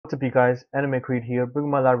What's up, you guys? Anime Creed here,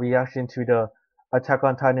 bringing my live reaction to the Attack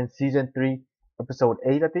on Titan Season 3, Episode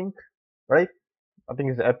 8, I think, right? I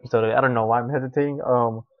think it's episode 8. I don't know why I'm hesitating.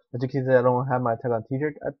 As you can see, I don't have my Attack on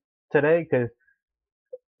t-shirt today because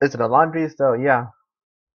it's in the laundry, so yeah.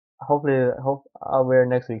 Hope I'll wear it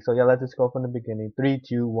next week. So yeah, let's just go from the beginning. 3,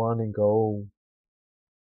 2, 1, and go.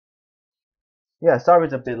 Yeah, sorry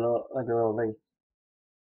it's a bit a little late.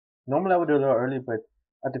 Normally I would do it a little early, but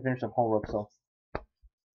I had to finish some homework, so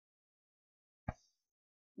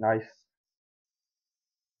nice.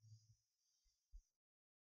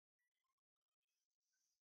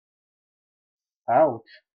 Ouch.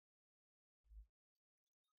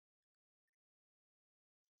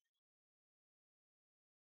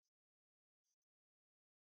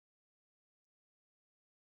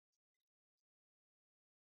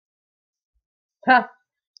 Ha!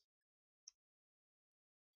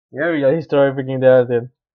 There we go. He started freaking that.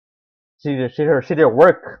 She did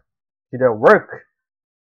work. She did work.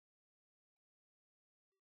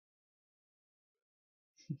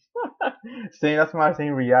 Same, that's my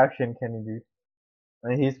same reaction, Kenny dude.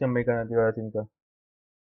 And he's gonna make gonna do I think.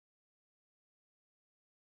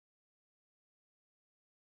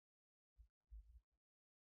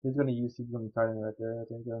 He's gonna start right there, I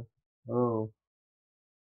think. Oh,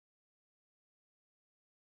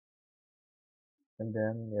 and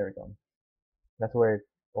then there we go. That's where it's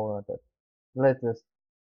going like that. Let's just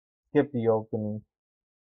skip the opening.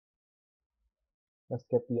 Let's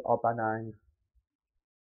skip the opening.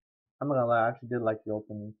 I'm not gonna lie, I actually did like the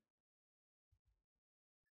opening.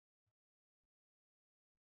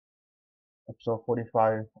 Episode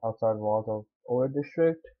 45, Outside Walls of Oil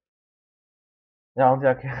District. Yeah, I don't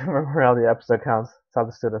think I can remember how the episode counts. South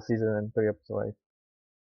of the season and 3 episode 8.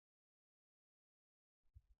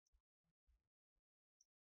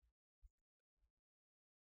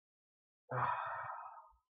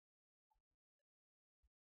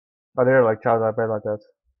 But they're like child, I bet like that.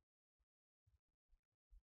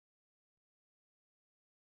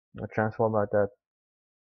 A transform like that.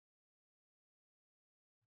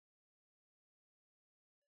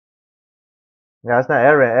 Yeah, it's not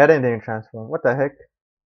Eren. Eren didn't transform. What the heck?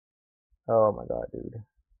 Oh my god, dude.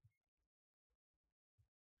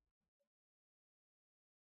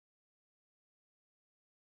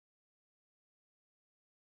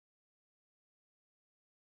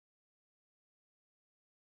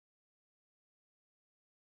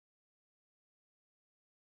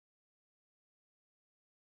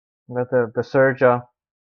 Got the surge.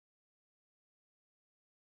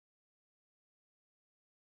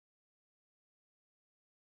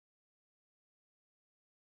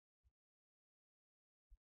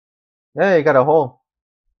 Yeah, you got a hole.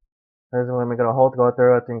 There's when we got a hole to go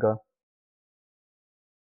through. I think.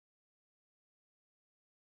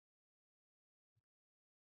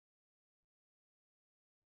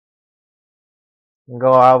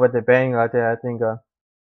 Go out with the bang right there. I think.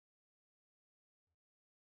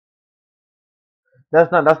 That's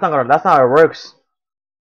not how it works.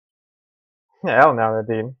 Yeah, hell no,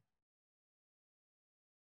 dude.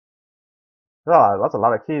 That's a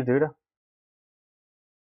lot of keys, dude.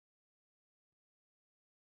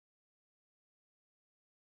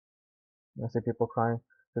 I see people crying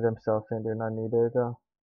to themselves and they're not needed. Oh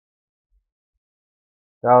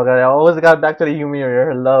god, I always got back to the humor,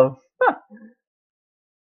 her love.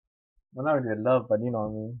 Well, not really love, but you know what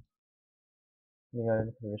I mean. You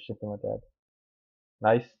know, you're shifting with that.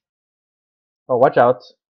 Nice. Oh, watch out.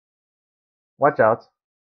 Watch out.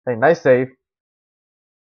 Hey, nice save.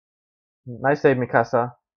 Nice save,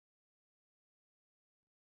 Mikasa.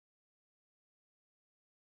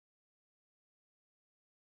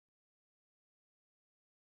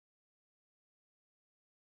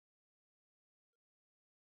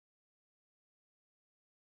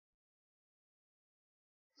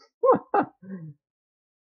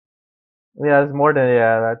 Yeah, it's more than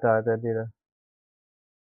yeah. That did.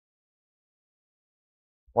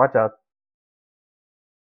 Watch out.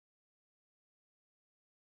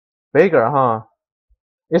 Bigger, huh?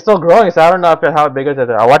 It's still growing, so I don't know if how big is it.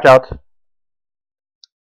 Watch out.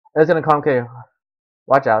 It's gonna come, okay.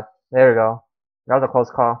 Watch out. There we go. That was a close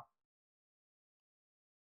call.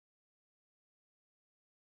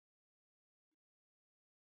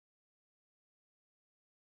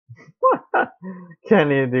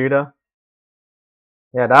 Kenny, dude.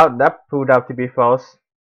 Yeah, that proved out to be false.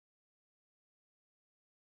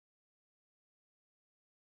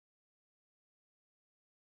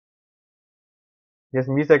 This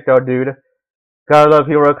music though, dude. Gotta love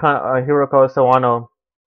Hiroko Sawano.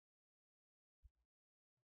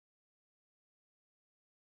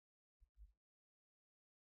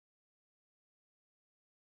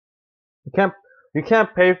 You can't you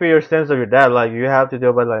can't pay for your sins of your dad. Like you have to do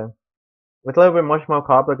it, but like it's a little bit much more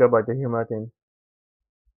complicated about the human thing.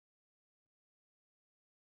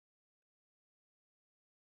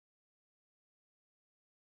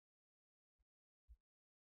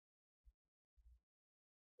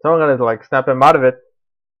 Someone gotta like snap him out of it.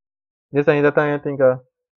 Just saying that thing. I think.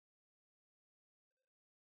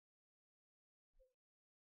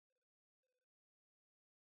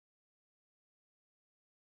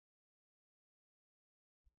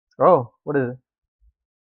 Oh, what is it?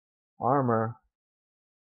 Armor.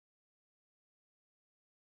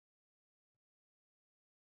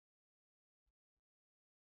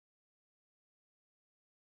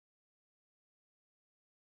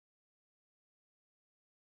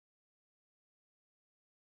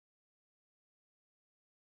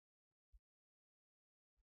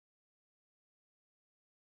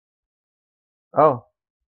 Oh,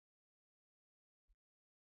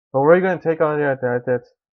 but where are you gonna take on that?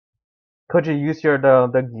 Could you use your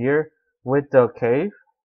the gear with the cave?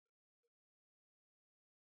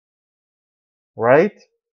 Right?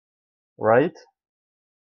 Right?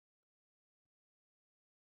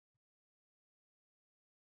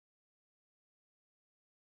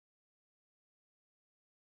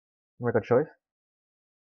 Make a choice.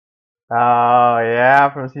 Oh yeah,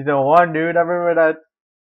 from season one, dude. I remember that.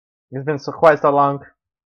 It's been so quite so long.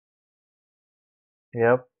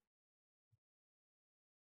 Yep.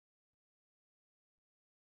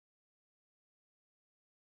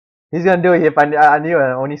 He's gonna do it. If I knew it.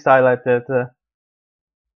 Only style like that.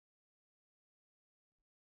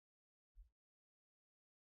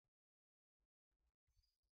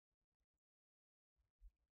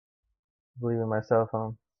 Believe in myself.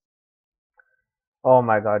 Oh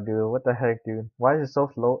my god, dude. What the heck, dude? Why is it so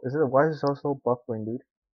slow? Why is it so slow buffering, dude?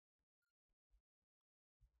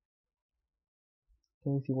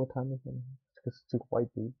 Can you see what time it is? It's too white,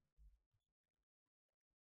 dude.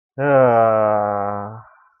 Uh,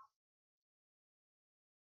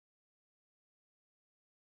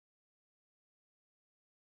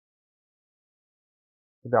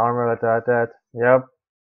 the armor like that. Yep.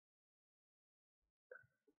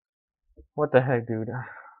 What the heck, dude?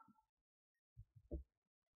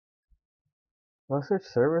 Let's switch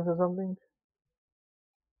servers or something?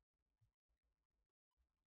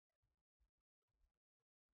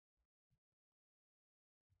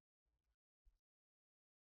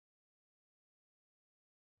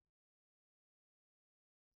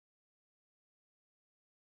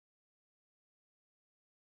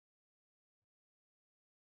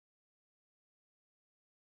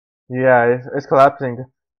 Yeah, it's collapsing.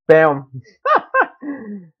 Bam.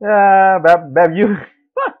 Yeah, bab you.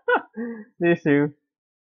 These two.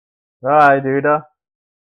 Alright, dude.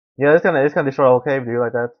 Yeah, it's gonna destroy the whole cave, dude,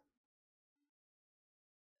 like that.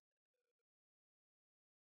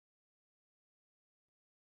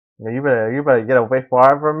 Yeah, you better get away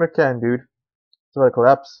far from it, can, dude. It's gonna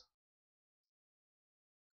collapse.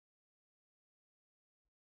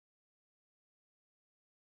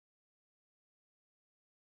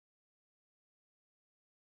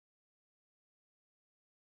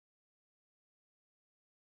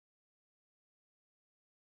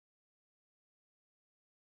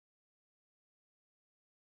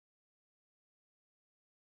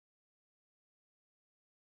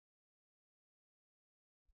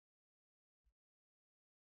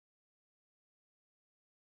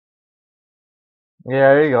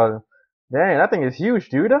 Yeah, there you go. Dang, that thing is huge,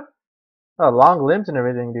 dude. Long limbs and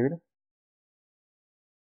everything, dude.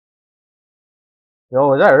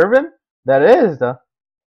 Yo, is that urban? That is the.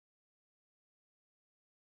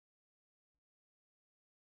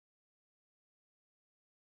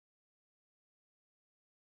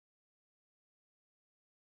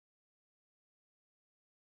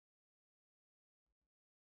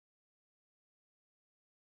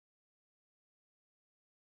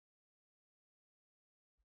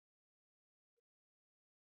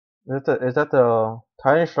 Is that the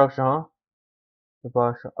tiny structure, huh? The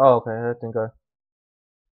block. Oh, okay. I think. It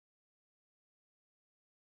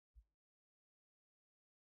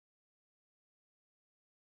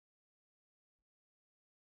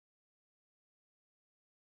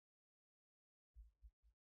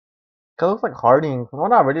looks like hardening. Well,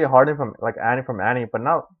 not really hardening from like Annie, but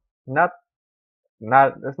not, not.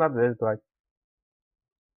 It's not this like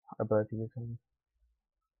ability or something.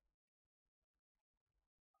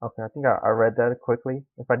 Okay, I think I read that quickly.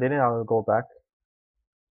 If I didn't, I'll go back.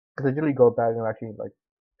 Cause I usually go back and actually like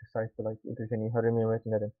decide to like if there's any hardening or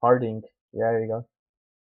anything that is hardening. Yeah, there you go.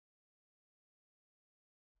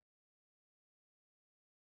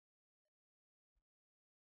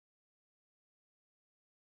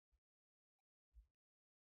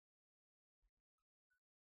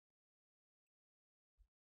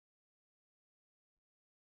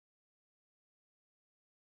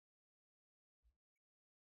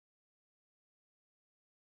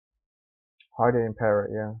 Hardened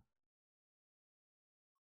parrot, yeah.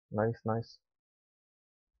 Nice, nice.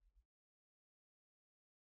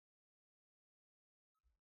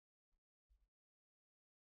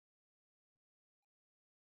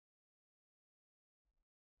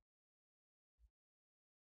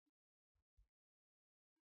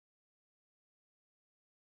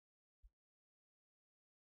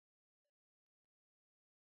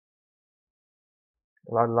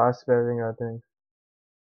 A lot of sparing, I think.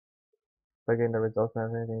 By getting the results and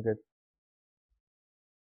everything good.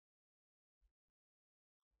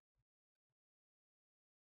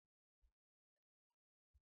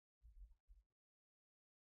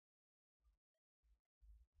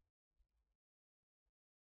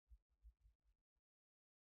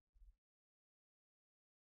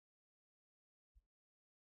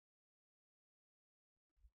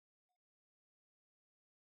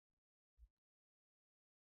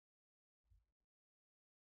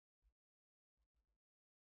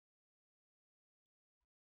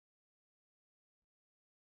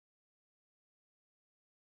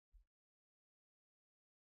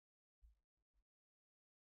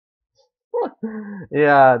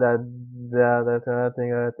 Yeah, that's another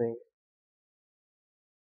thing, I think.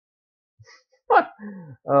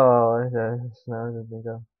 Oh, that's another thing.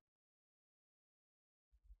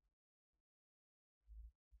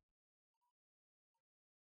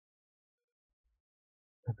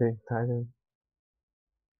 A big titan.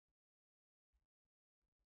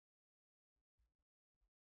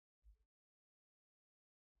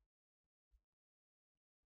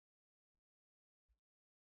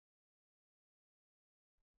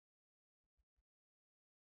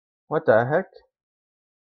 What the heck?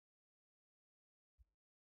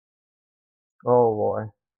 Oh boy,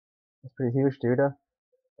 it's pretty huge, dude.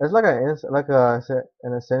 It's like an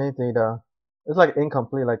insanity though. It's like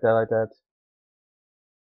incomplete like that.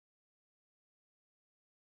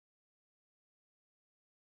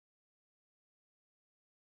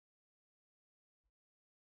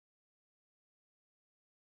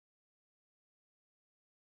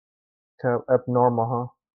 Kind of abnormal,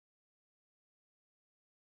 huh?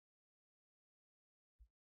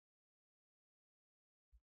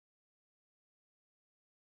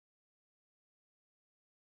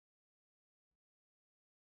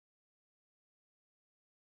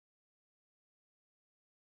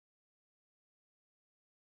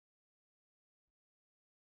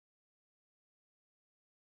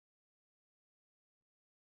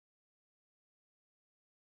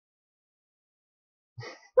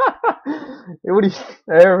 What do you,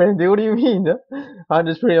 Aaron, dude, what do you mean? I'm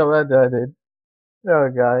just pretty about that, dude. Oh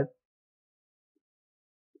god.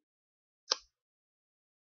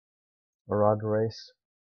 A rod race.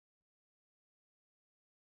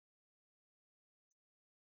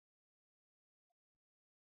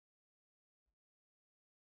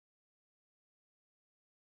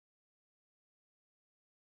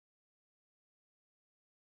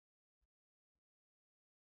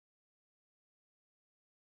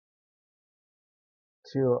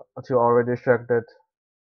 To already distracted.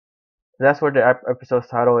 That's what the episode's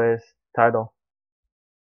title is. Title.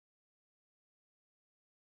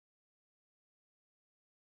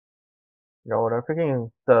 Yo, they're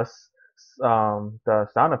picking the sound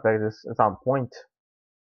effect is on point.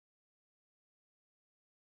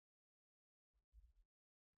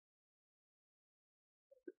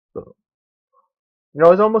 So,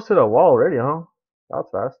 it's almost to the wall already, huh? That was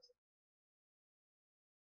fast.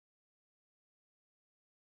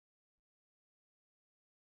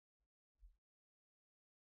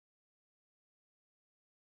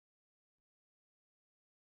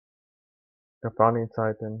 The founding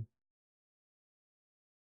titan.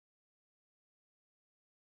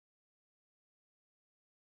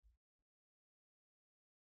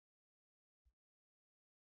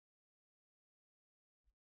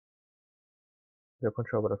 They're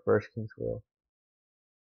controlled by the first king's will.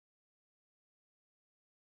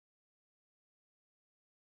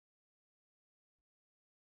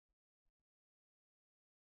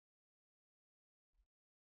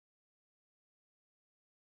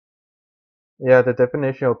 Yeah, the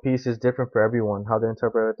definition of peace is different for everyone. How they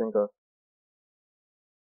interpret everything goes.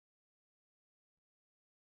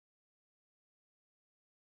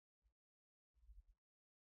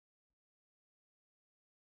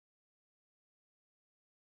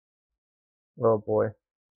 Oh boy.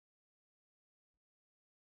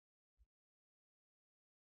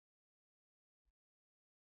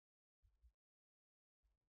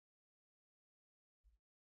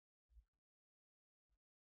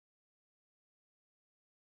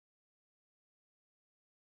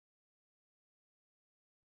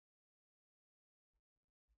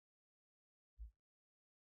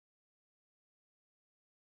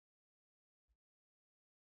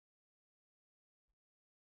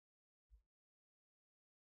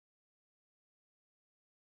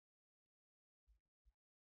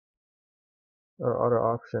 or other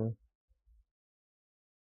option.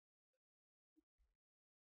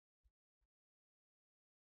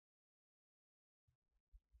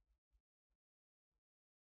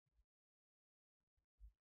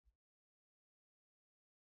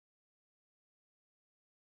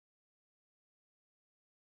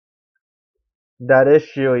 That is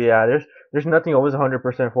true, yeah. There's nothing always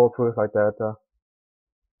 100% foolproof like that, though.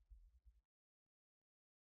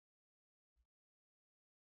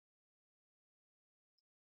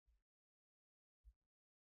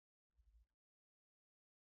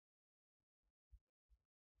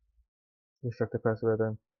 Destructive passive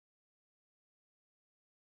rhythm.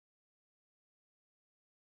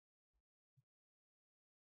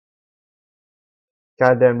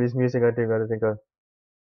 Goddamn, this music I gotta think of.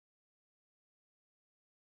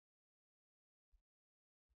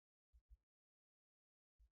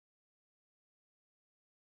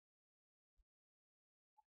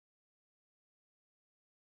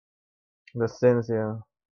 The Sims, yeah.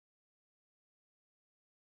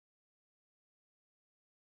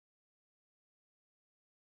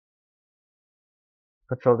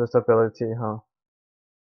 Control disability, huh?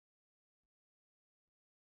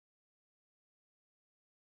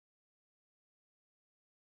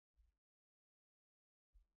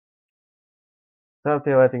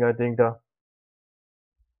 Something I think though.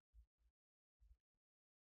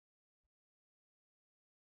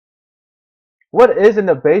 What is in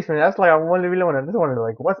the basement? That's like I really want to. Just want to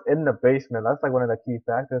like what's in the basement. That's like one of the key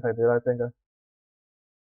factors I did. I think.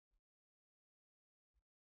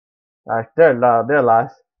 They're loud. They're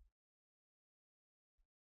last.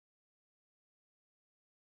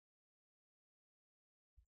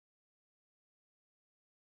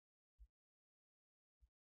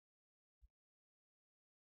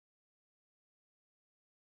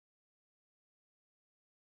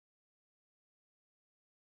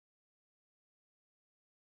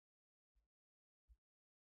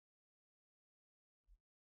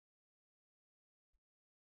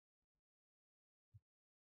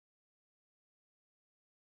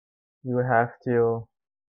 You have to.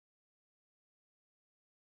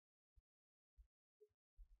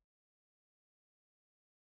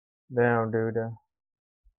 Damn, dude.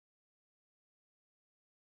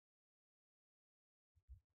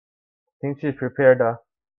 Think she's prepared.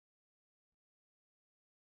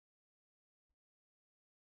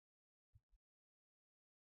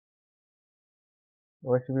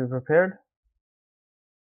 What should be prepared?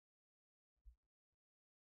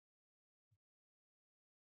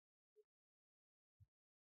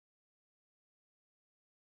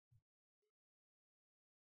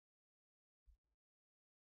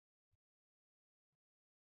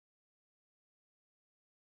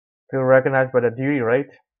 Feel recognized by the duty, right?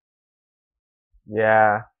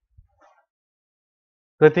 Yeah.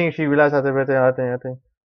 Good thing she realized after everything. I think.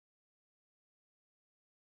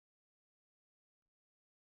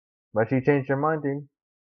 But she changed her mind, dude.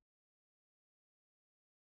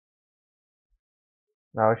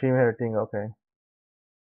 Now she made her think. Okay.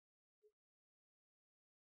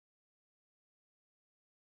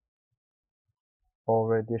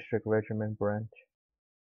 Over District Regiment Branch.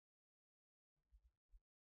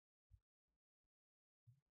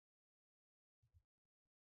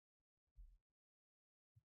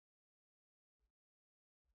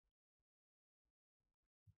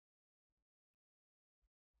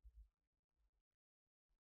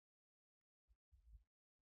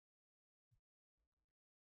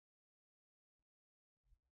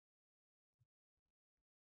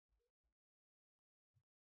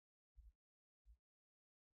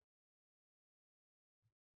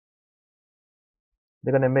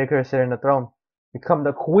 They're gonna make her sit in the throne. Become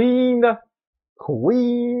the queen.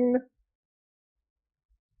 Queen.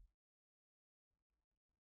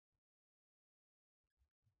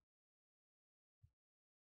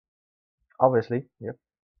 Obviously. Yep.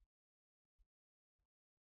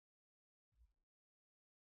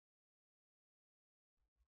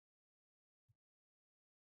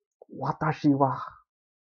 Watashi wa.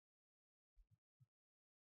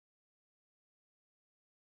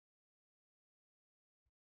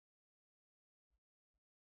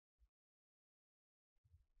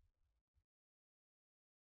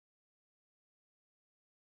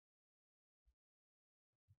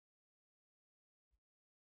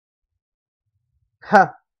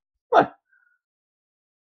 Ha. What?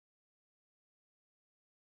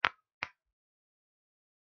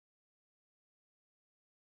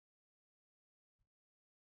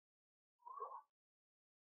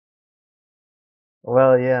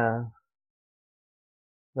 Well, yeah.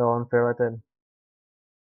 No unfair right then.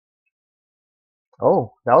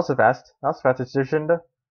 Oh, that was a fast. That was fast decision.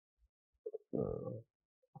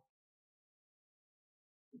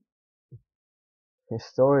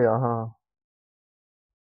 Historia, huh?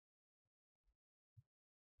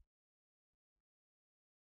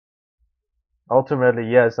 Ultimately,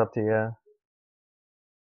 yeah, it's up to you.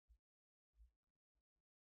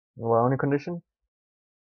 What only condition?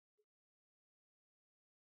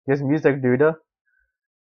 Yes, music, dude.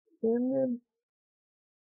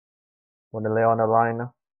 Wanna lay on the line?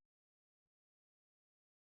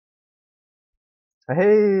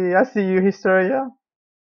 Hey, I see you, Historia.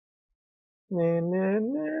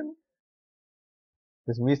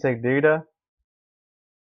 This music, dude.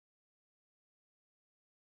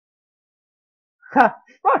 Ha!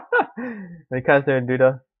 They can't say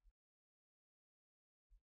dude.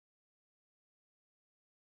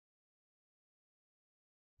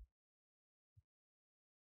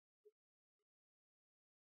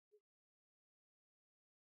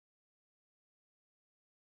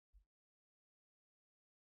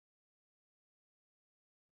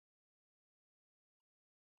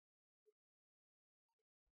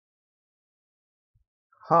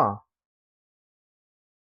 Huh.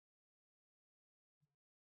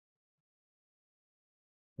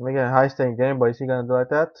 Making a high stakes game, but is he gonna do like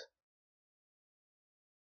that?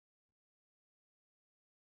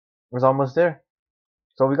 It's almost there.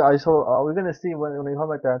 So are we gonna see when we come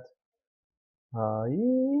like that?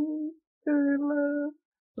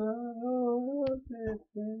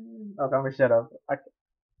 Okay, I'm gonna shut up. That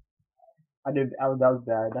was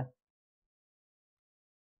bad.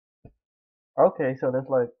 Okay, so that's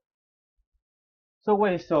like, so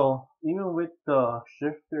wait, so even with the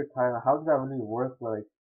shifter title, how does that really work? Like,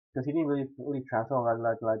 because he didn't really transform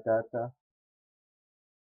like that.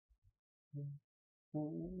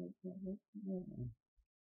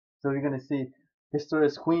 So we're gonna see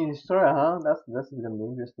Historia's Queen Historia, huh? That's gonna be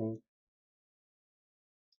interesting.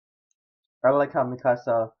 I like how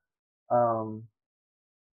Mikasa um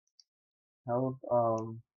help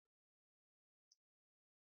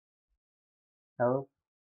help.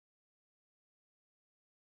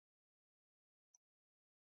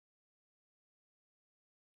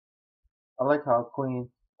 I like how Queen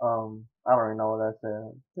I don't even know what I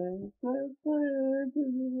said.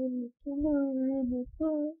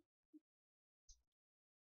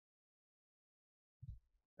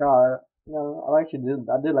 God, no, I actually did.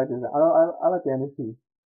 I did like this. I like the NSP.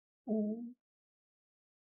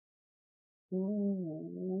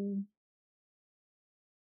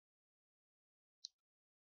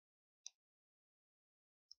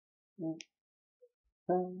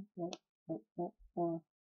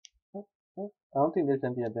 I don't think there's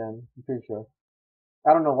anything at the end. I'm pretty sure.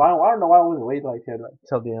 I don't know why. I don't know why I was wait like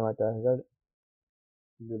till the end like that.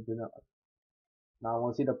 Now I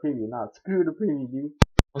want to see the preview. Nah, screw the preview, dude.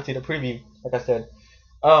 I want to see the preview. Like I said.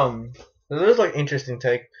 Um, there's like interesting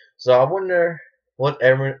take. So I wonder what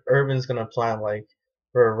Urban's gonna plan like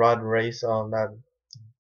for a rod race on that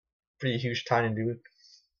pretty huge tiny dude.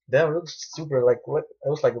 Damn, it looks super like what? It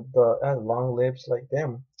looks like it has long lips. Like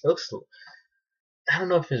damn, it looks. I don't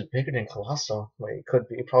know if it's bigger than Colossal. Like it could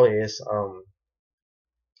be. It probably is.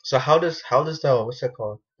 So how does the what's that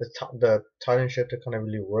called the Titan shifter kind of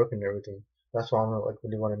really work and everything? That's what I'm like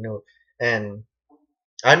really want to know. And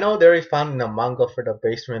I know they already found in a manga for the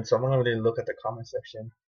basement, so I'm gonna really look at the comment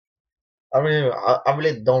section. I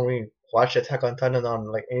really don't really watch Attack on Titan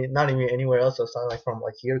on like not even anywhere else aside like from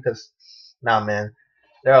like here, cause nah man,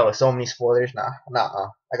 there are so many spoilers. Nah.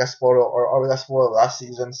 I got spoiled or we got spoiled last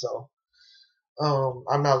season, so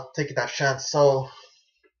I'm not taking that chance. So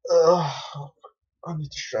uh, I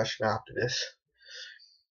need to stretch now after this.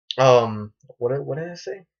 What did I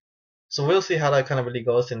say? So we'll see how that kind of really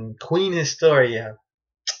goes in Queen Historia.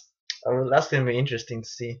 That's gonna be interesting to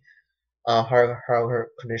see. How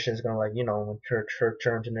her condition is gonna like with her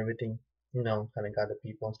terms and everything, kind of got the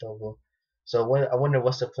people and stuff. So I wonder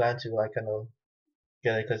what's the plan to like kind of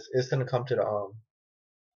get it because it's gonna come to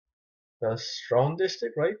the Strong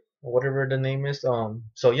District, right? Or whatever the name is.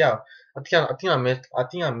 So yeah, I think I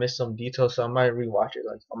missed some details, so I might rewatch it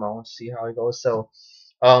like on my own to see how it goes. So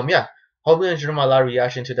yeah, hope you enjoyed my live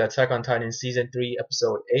reaction to the Attack on Titan season 3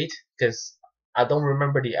 episode 8 because I don't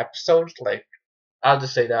remember the episodes like. I'll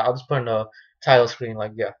just say that. I'll just put in the title screen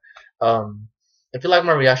like yeah. Um, if you like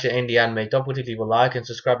my reaction in the anime, don't forget to leave a like and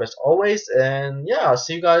subscribe as always. And yeah, I'll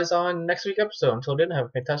see you guys on next week episode. Until then, have a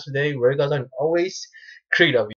fantastic day. Where you guys are always, Creed of you.